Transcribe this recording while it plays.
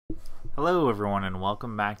Hello everyone and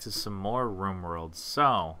welcome back to some more Rimworld.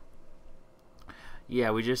 So,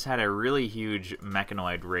 yeah, we just had a really huge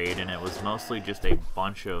mechanoid raid and it was mostly just a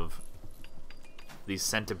bunch of these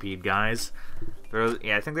centipede guys.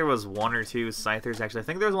 I think there was one or two scythers. Actually, I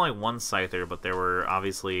think there was only one scyther, but there were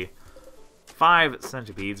obviously 5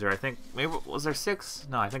 centipedes, or I think, maybe, was there 6?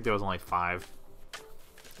 No, I think there was only 5.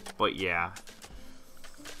 But yeah,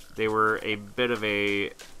 they were a bit of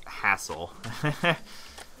a hassle.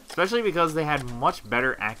 Especially because they had much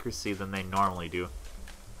better accuracy than they normally do.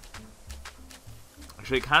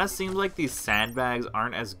 Actually, it kind of seems like these sandbags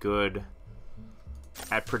aren't as good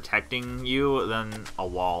at protecting you than a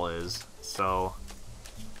wall is. So,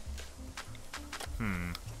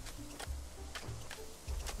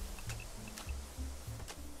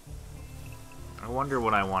 I wonder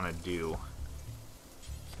what I want to do.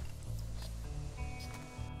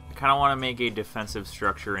 I kind of want to make a defensive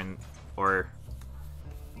structure or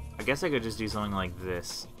I guess I could just do something like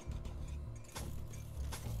this.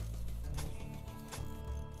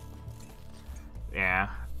 Yeah.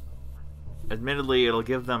 Admittedly, it'll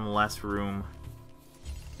give them less room.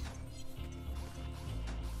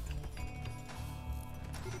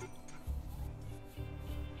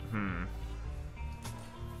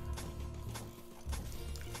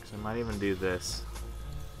 So I might even do this.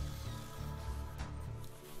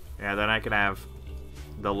 Yeah, then I could have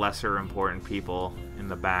the lesser important people in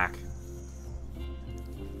the back.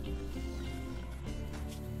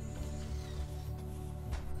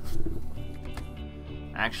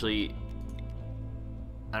 Actually,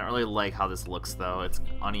 I don't really like how this looks though. It's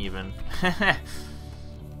uneven.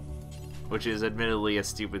 Which is admittedly a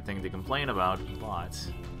stupid thing to complain about, but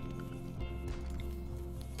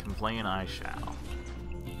complain I shall.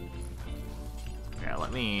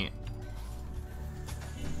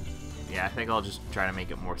 Yeah, I think I'll just try to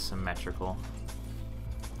make it more symmetrical.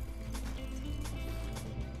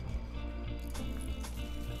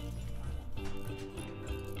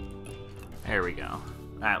 There we go.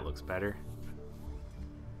 That looks better.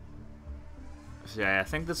 So yeah, I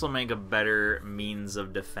think this will make a better means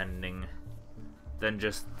of defending than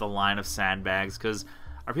just the line of sandbags, because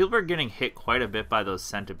our people are getting hit quite a bit by those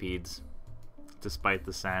centipedes, despite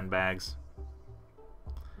the sandbags.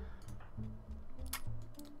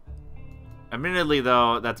 Admittedly,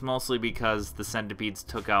 though, that's mostly because the centipedes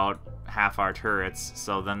took out half our turrets,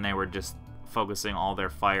 so then they were just focusing all their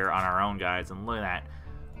fire on our own guys, and look at that.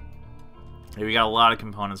 We got a lot of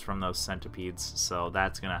components from those centipedes, so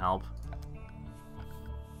that's gonna help.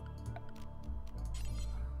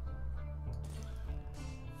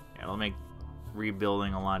 Yeah, it'll make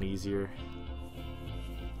rebuilding a lot easier.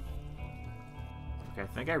 Okay, I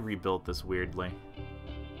think I rebuilt this weirdly.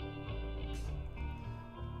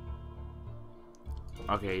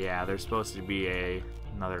 Okay, yeah, there's supposed to be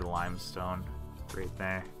another limestone right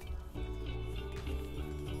there.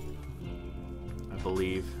 I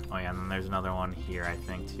believe. Oh yeah, and then there's another one here, I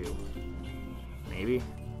think, too. Maybe?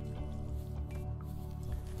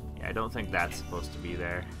 Yeah, I don't think that's supposed to be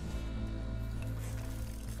there.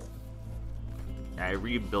 Yeah, I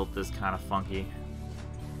rebuilt this kind of funky.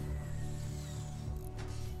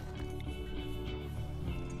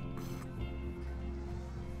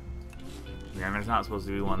 Yeah, and there's not supposed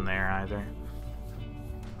to be one there either.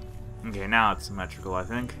 Okay, now it's symmetrical, I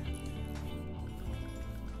think.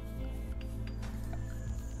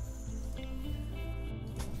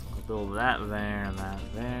 I'll build that there and that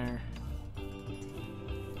there.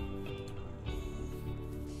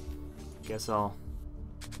 Guess I'll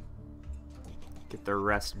get the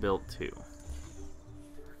rest built too.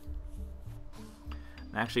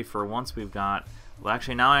 And actually, for once we've got... Well,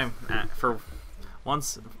 actually, now I'm... For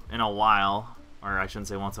once in a while, or I shouldn't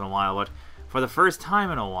say once in a while, but for the first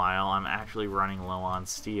time in a while, I'm actually running low on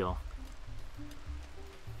steel.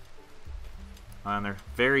 And they're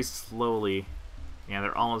very slowly... Yeah,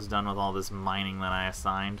 they're almost done with all this mining that I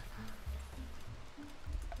assigned.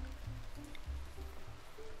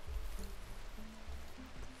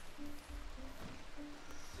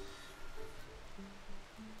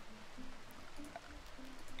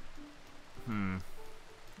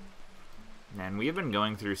 Man, we have been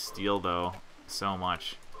going through steel, though, so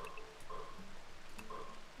much.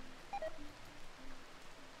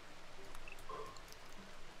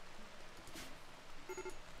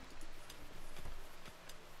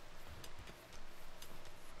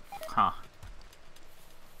 Huh.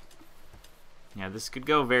 Yeah, this could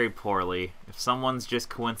go very poorly. If someone's just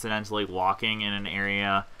coincidentally walking in an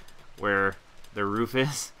area where the roof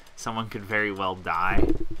is, someone could very well die.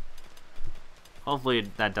 Hopefully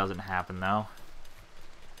that doesn't happen, though.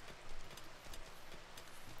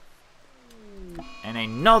 And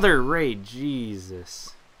another raid,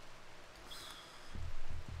 Jesus.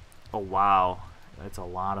 Oh, wow. That's a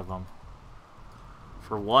lot of them.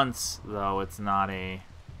 For once, though, it's not a...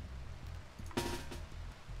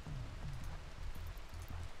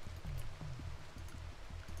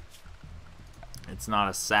 It's not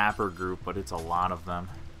a sapper group, but it's a lot of them.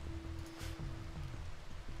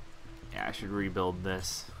 Yeah, I should rebuild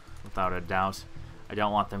this, without a doubt. I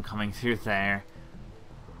don't want them coming through there.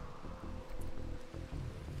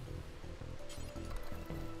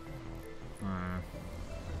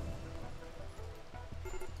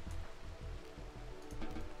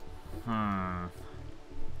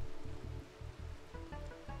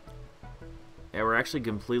 Yeah, we're actually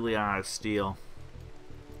completely out of steel.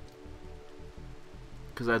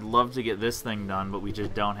 Because I'd love to get this thing done, but we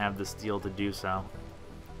just don't have the steel to do so.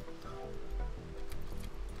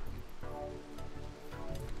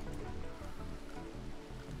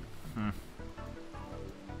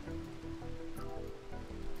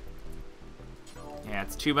 Yeah,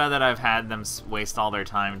 it's too bad that I've had them waste all their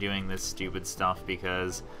time doing this stupid stuff,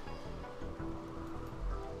 because...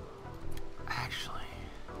 Actually...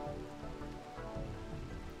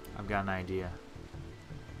 I've got an idea.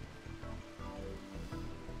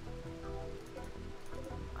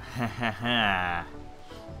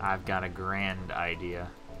 I've got a grand idea.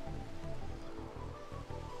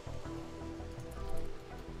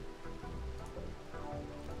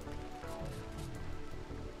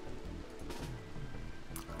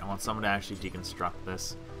 I want someone to actually deconstruct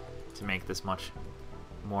this to make this much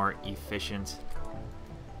more efficient.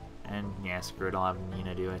 And yeah, screw it, I'll have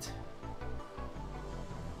Nina do it.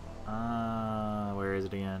 Where is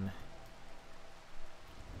it again?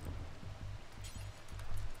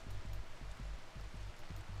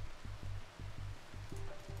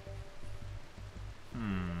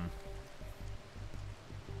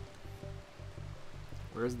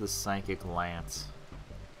 Where's the psychic lance?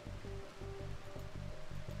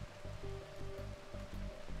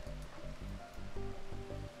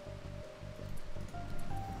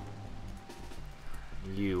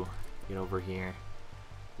 You, get over here.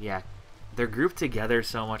 Yeah, they're grouped together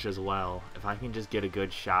so much as well. If I can just get a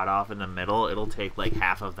good shot off in the middle, it'll take like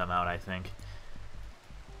half of them out, I think.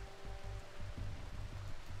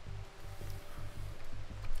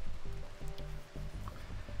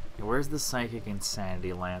 Where's the Psychic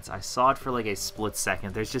Insanity Lance? I saw it for like a split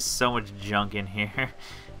second. There's just so much junk in here.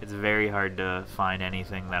 It's very hard to find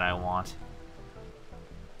anything that I want.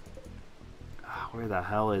 Where the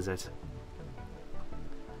hell is it?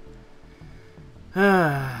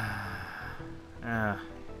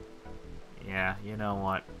 Yeah, you know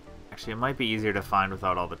what? Actually, it might be easier to find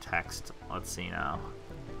without all the text. Let's see now.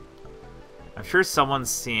 I'm sure someone's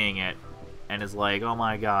seeing it and is like, oh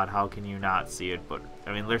my god, how can you not see it? But,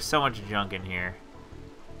 I mean, there's so much junk in here.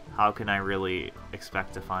 How can I really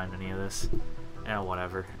expect to find any of this? Eh,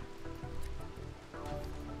 whatever.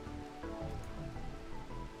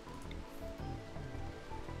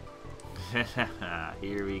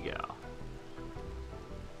 Here we go.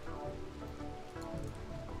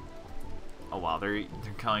 Oh wow, they're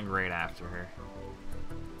coming right after her.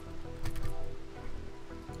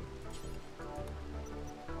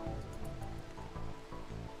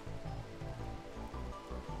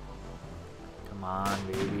 Come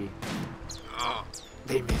on, baby. Oh,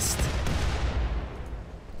 they missed.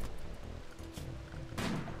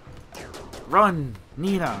 Run,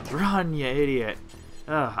 Nina, run, you idiot.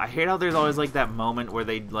 Ugh, I hate how there's always like that moment where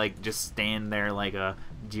they like just stand there like a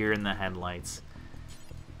deer in the headlights.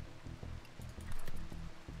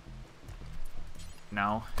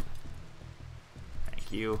 No.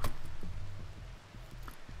 Thank you.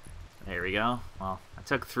 There we go. Well, I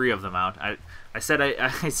took 3 of them out. I said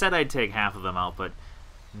I'd take half of them out, but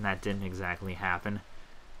that didn't exactly happen.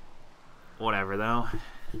 Whatever though.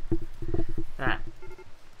 That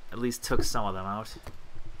at least took some of them out.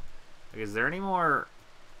 Like, is there any more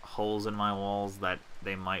holes in my walls that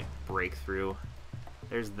they might break through?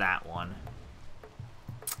 There's that one.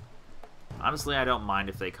 Honestly, I don't mind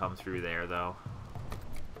if they come through there though.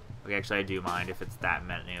 Okay, actually I do mind if it's that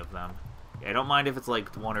many of them. I don't mind if it's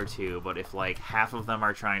like 1 or 2, but if like half of them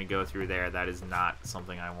are trying to go through there, that is not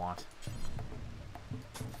something I want.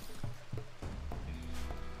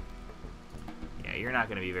 Yeah, you're not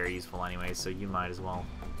going to be very useful anyway, so you might as well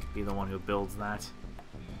be the one who builds that.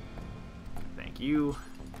 Thank you.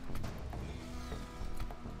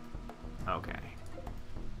 Okay.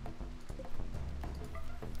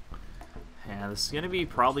 Yeah, this is going to be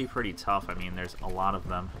probably pretty tough. I mean, there's a lot of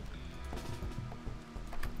them.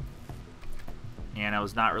 And I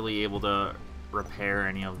was not really able to repair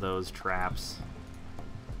any of those traps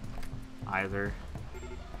either.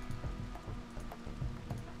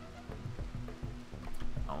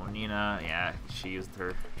 Nina, yeah, she used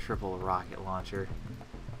her triple rocket launcher.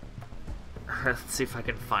 Let's see if I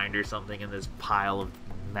can find her something in this pile of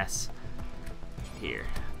mess. Here,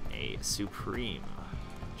 a Supreme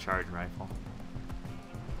charge rifle.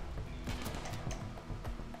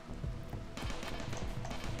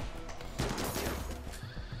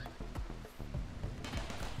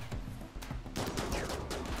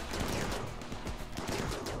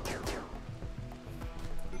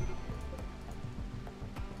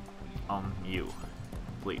 You,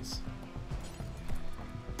 please.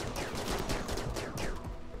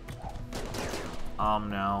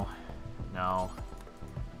 No. No.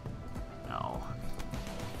 No.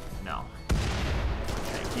 No.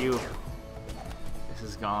 Thank you. This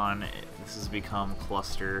is gone. This has become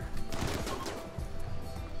cluster.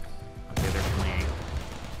 Okay, they're fleeing.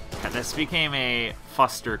 Yeah, this became a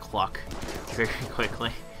fuster cluck very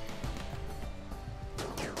quickly.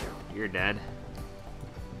 You're dead.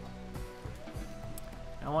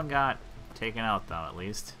 No one got taken out, though, at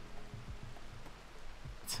least.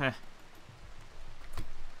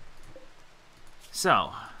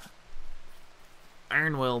 So,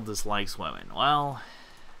 Ironwill dislikes women. Well,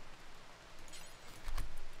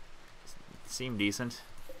 it seemed decent.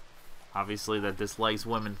 Obviously, that dislikes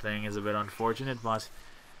women thing is a bit unfortunate, but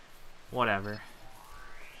whatever.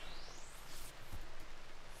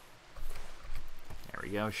 There we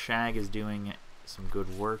go. Shag is doing some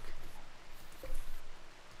good work.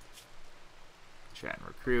 Chat and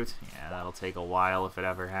recruit. Yeah, that'll take a while if it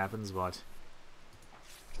ever happens, but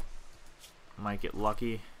might get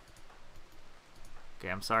lucky.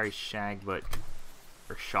 Okay, I'm sorry, Shag, but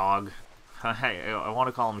or Shog. I want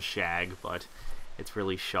to call him Shag, but it's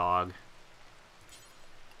really Shog.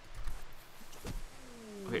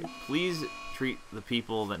 Okay, please treat the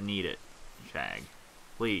people that need it, Shag.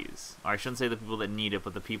 Please. Or I shouldn't say the people that need it,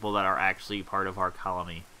 but the people that are actually part of our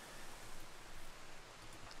colony.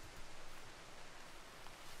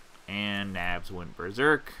 And Nabs went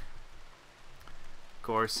berserk. Of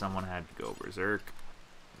course, someone had to go berserk.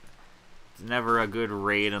 It's never a good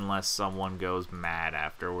raid unless someone goes mad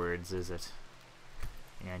afterwards, is it?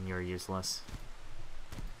 And you're useless.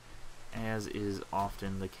 As is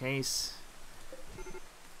often the case.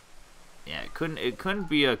 Yeah, it couldn't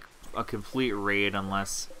be a complete raid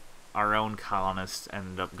unless our own colonists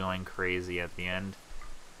ended up going crazy at the end.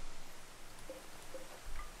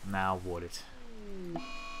 Now would it?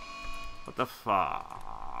 What the fuck?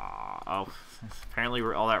 Oh, apparently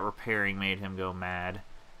all that repairing made him go mad.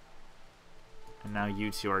 And now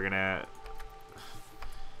you two are gonna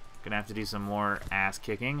have to do some more ass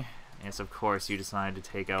kicking. Yes, of course you decided to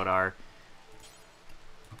take out our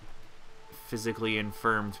physically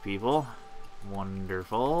infirmed people.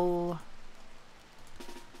 Wonderful.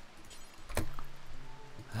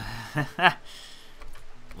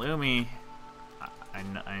 Lumi,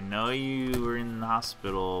 I know you were in the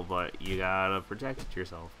hospital, but you gotta protect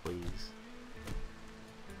yourself, please.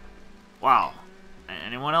 Wow.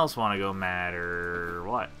 Anyone else want to go mad or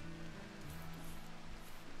what?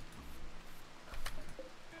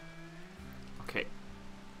 Okay.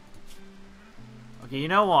 Okay, you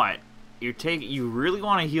know what? You really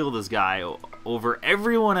want to heal this guy over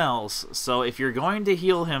everyone else, so if you're going to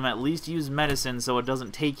heal him, at least use medicine so it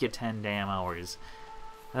doesn't take you 10 damn hours.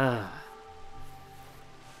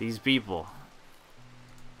 These people.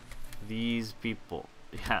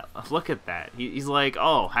 Yeah, look at that. He's like,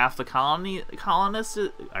 oh, half the colonists,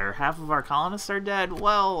 or half of our colonists are dead.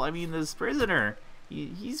 Well, I mean, this prisoner,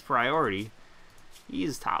 he's priority.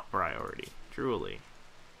 He's top priority, truly.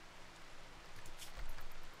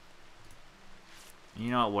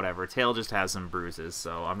 You know what, whatever. Tail just has some bruises,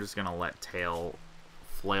 so I'm just gonna let Tail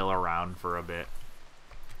flail around for a bit.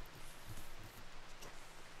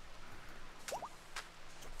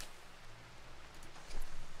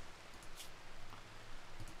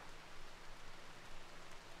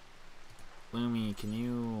 Lumi, can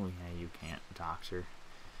you... Yeah, you can't, Doctor.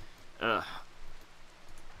 Ugh.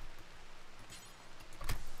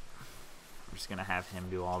 I'm just gonna have him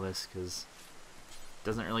do all this, because it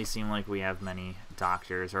doesn't really seem like we have many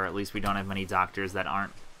doctors, or at least we don't have many doctors that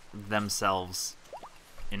aren't themselves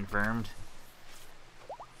infirmed.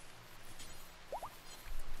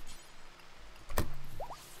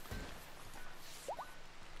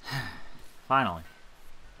 Finally.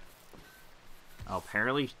 Oh,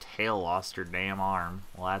 apparently Tail lost her damn arm.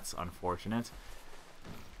 Well, that's unfortunate.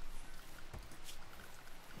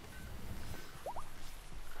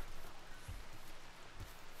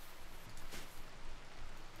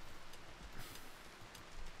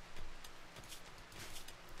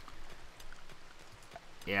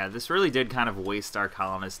 Yeah, this really did kind of waste our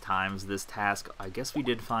colonist times, this task. I guess we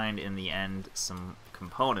did find in the end some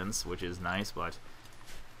components, which is nice, but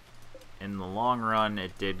in the long run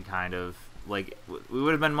it did kind of, like, we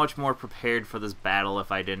would have been much more prepared for this battle if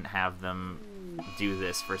I didn't have them do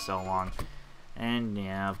this for so long. And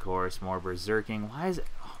yeah, of course, more berserking.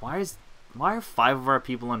 Why are 5 of our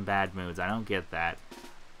people in bad moods? I don't get that.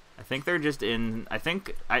 I think they're just in,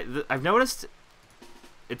 I've noticed,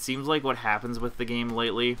 it seems like what happens with the game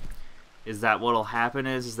lately is that what'll happen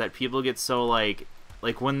is that people get so like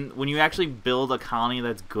when you actually build a colony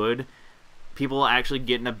that's good, people will actually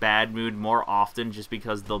get in a bad mood more often just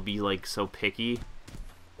because they'll be like so picky.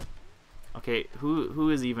 Okay, who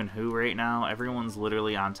is even who right now? Everyone's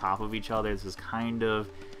literally on top of each other. This is kind of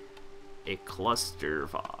a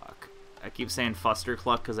clusterfuck. I keep saying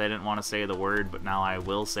fustercluck because I didn't want to say the word, but now I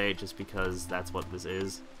will say it just because that's what this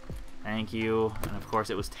is. Thank you. And of course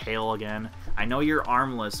it was tail again. I know you're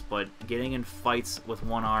armless, but getting in fights with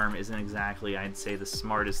one arm isn't exactly, I'd say, the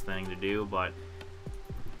smartest thing to do, but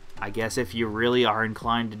I guess if you really are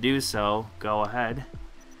inclined to do so, go ahead.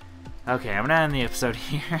 Okay, I'm gonna end the episode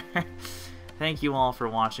here. Thank you all for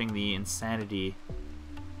watching the Insanity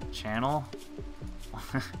channel.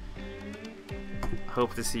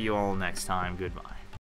 Hope to see you all next time. Goodbye.